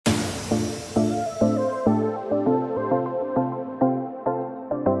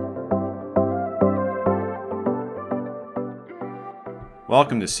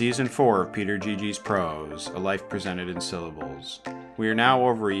Welcome to Season 4 of Peter Gigi's Prose, a life presented in syllables. We are now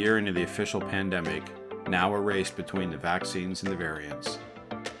over a year into the official pandemic, now a race between the vaccines and the variants.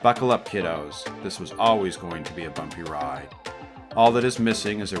 Buckle up, kiddos. This was always going to be a bumpy ride. All that is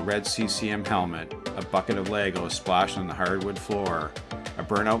missing is a red CCM helmet, a bucket of Legos splashed on the hardwood floor, a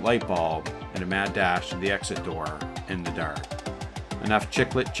burnout light bulb, and a mad dash to the exit door in the dark. Enough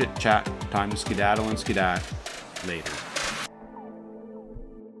chicklet chit-chat, time to skedaddle and skedat. Later.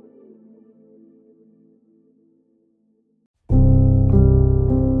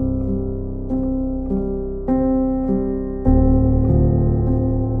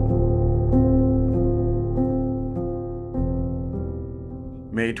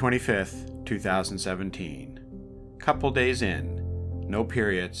 May 25th, 2017. Couple days in. No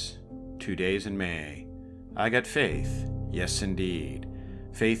periods. 2 days in May. I got faith. Yes, indeed.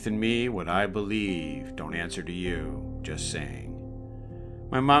 Faith in me, what I believe. Don't answer to you. Just saying.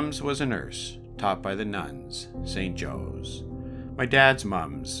 My mum's was a nurse, taught by the nuns, St. Joe's. My dad's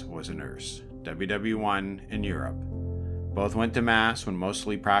mum's was a nurse, WW1 in Europe. Both went to Mass when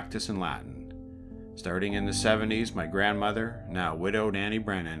mostly practiced in Latin. Starting in the 70s, my grandmother, now widowed Annie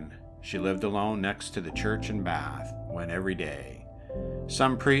Brennan, she lived alone next to the church in Bath, went every day.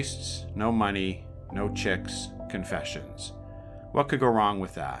 Some priests, no money, no chicks, confessions. What could go wrong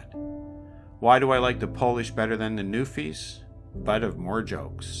with that? Why do I like the Polish better than the Newfies? But of more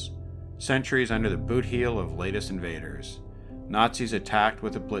jokes. Centuries under the boot heel of latest invaders. Nazis attacked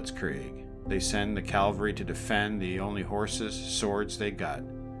with a blitzkrieg. They send the cavalry to defend the only horses, swords they got.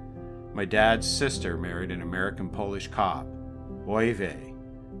 My dad's sister married an American-Polish cop. Oy vey.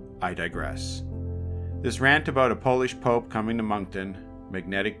 I digress. This rant about a Polish pope coming to Moncton,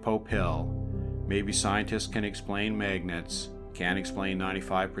 magnetic Pope Hill. Maybe scientists can explain magnets, can't explain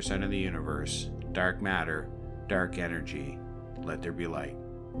 95% of the universe, dark matter, dark energy. Let there be light.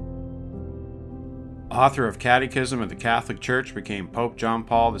 Author of Catechism of the Catholic Church became Pope John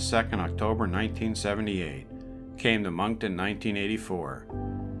Paul II October 1978. Came to Moncton 1984.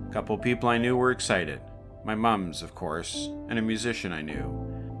 Couple people I knew were excited. My mums, of course, and a musician I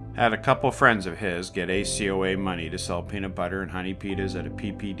knew. Had a couple friends of his get ACOA money to sell peanut butter and honey pitas at a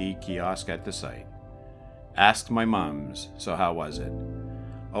PPD kiosk at the site. Asked my mums, so how was it?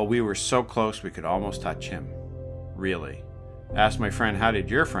 Oh, we were so close we could almost touch him. Really. Asked my friend, how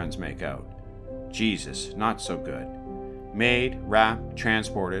did your friends make out? Jesus, not so good. Made, wrapped,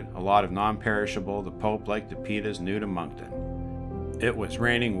 transported, a lot of non-perishable, the Pope like the pitas new to Moncton. It was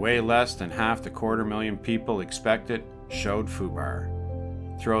raining way less than half the 250,000 people expected, showed foobar.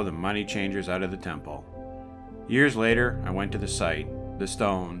 Throw the money changers out of the temple. Years later, I went to the site, the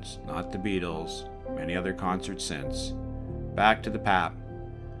Stones, not the Beatles, many other concerts since. Back to the Pap.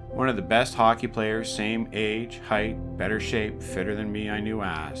 One of the best hockey players, same age, height, better shape, fitter than me I knew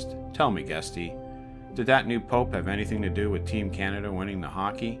asked, tell me, Guesty, did that new Pope have anything to do with Team Canada winning the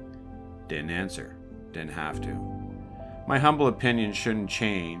hockey? Didn't answer. Didn't have to. My humble opinion shouldn't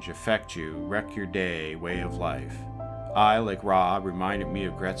change, affect you, wreck your day, way of life. I, like Rob, reminded me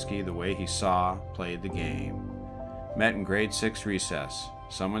of Gretzky the way he saw, played the game. Met in grade 6 recess.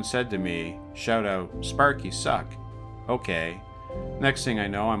 Someone said to me, shout out, Sparky, suck. Okay. Next thing I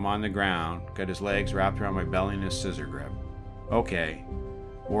know, I'm on the ground, got his legs wrapped around my belly in a scissor grip. Okay.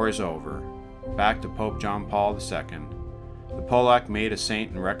 War is over. Back to Pope John Paul II. The Polak made a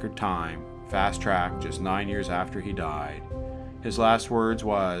saint in record time, fast track just 9 years after he died. His last words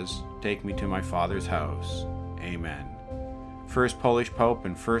was, take me to my father's house. Amen. First Polish Pope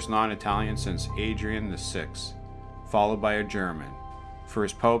and first non-Italian since Adrian VI, followed by a German.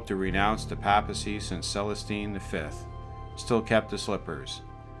 First Pope to renounce the papacy since Celestine V, still kept the slippers.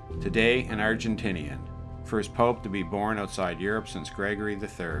 Today an Argentinian. First Pope to be born outside Europe since Gregory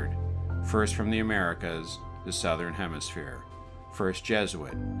III. First from the Americas, the Southern Hemisphere. First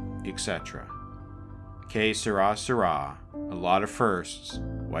Jesuit, etc. Que sera sera, a lot of firsts,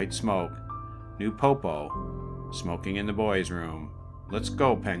 white smoke, new popo, smoking in the boys' room. Let's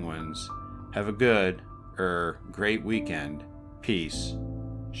go, Penguins. Have a good, great weekend. Peace.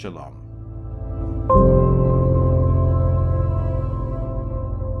 Shalom.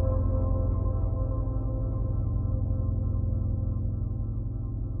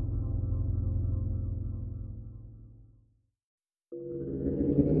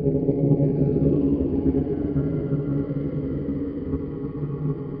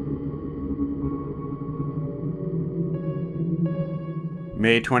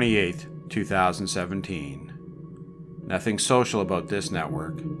 May 28th, 2017. Nothing social about this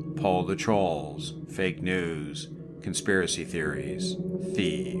network. Pull the trolls, fake news, conspiracy theories,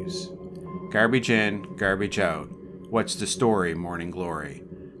 thieves. Garbage in, garbage out. What's the story, morning glory?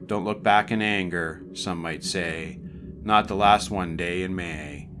 Don't look back in anger, some might say. Not the last one day in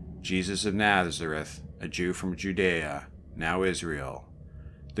May. Jesus of Nazareth, a Jew from Judea, now Israel.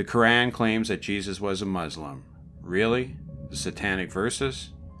 The Quran claims that Jesus was a Muslim. Really? The satanic verses?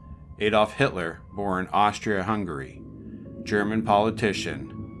 Adolf Hitler, born Austria-Hungary. German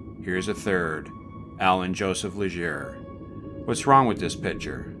politician. Here's a third. Alan Joseph Leger. What's wrong with this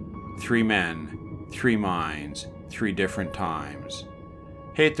picture? 3 men, 3 minds, 3 different times.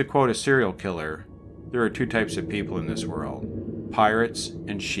 Hate to quote a serial killer, there are 2 types of people in this world, pirates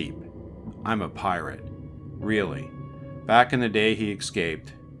and sheep. I'm a pirate. Really. Back in the day he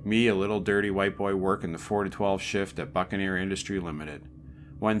escaped. Me, a little dirty white boy working the 4 to 12 shift at Buccaneer Industry Limited.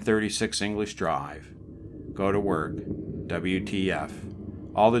 136 English Drive. Go to work. WTF.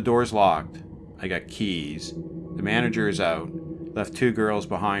 All the doors locked. I got keys. The manager is out. Left 2 girls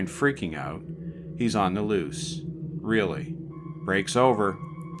behind freaking out. He's on the loose. Really. Break's over.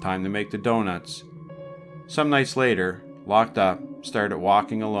 Time to make the donuts. Some nights later, locked up, started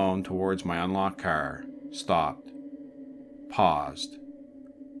walking alone towards my unlocked car. Stopped. Paused.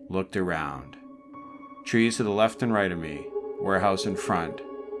 Looked around. Trees to the left and right of me. Warehouse in front.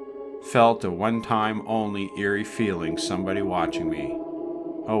 Felt a one-time only eerie feeling somebody watching me.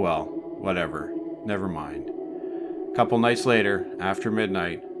 Oh well, whatever. Never mind. Couple nights later, after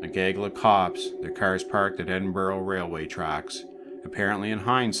midnight, a gaggle of cops, their cars parked at Edinburgh railway tracks. Apparently in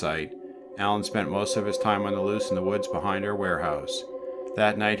hindsight, Alan spent most of his time on the loose in the woods behind our warehouse.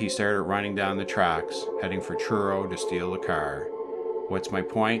 That night he started running down the tracks, heading for Truro to steal the car. What's my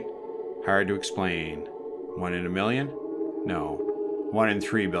point? Hard to explain. 1 in a million? No. 1 in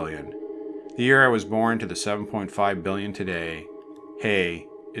 3 billion. The year I was born to the 7.5 billion today. Hey,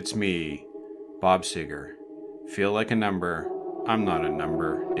 it's me, Bob Seger. Feel like a number. I'm not a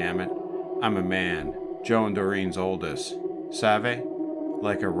number, damn it. I'm a man, Joe and Doreen's oldest. Save?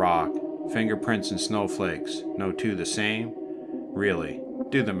 Like a rock. Fingerprints and snowflakes. No 2 the same? Really.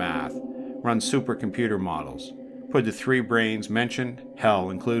 Do the math. Run supercomputer models. Put the 3 brains mentioned, hell,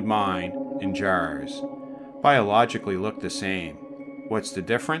 include mine, in jars. Biologically look the same. What's the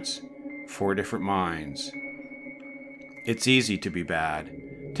difference? 4 different minds. It's easy to be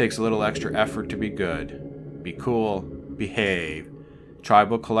bad. Takes a little extra effort to be good. Be cool, behave.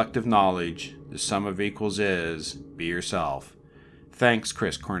 Tribal collective knowledge, the sum of equals is, be yourself. Thanks,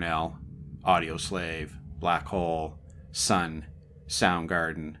 Chris Cornell. Audio Slave, Black Hole, Sun,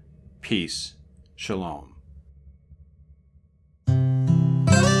 Soundgarden, Peace, Shalom.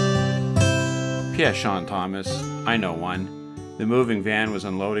 P.S. Sean Thomas, I know one. The moving van was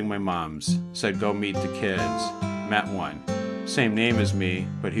unloading my mom's. Said go meet the kids. Met one. Same name as me,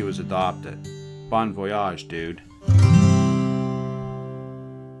 but he was adopted. Bon voyage, dude.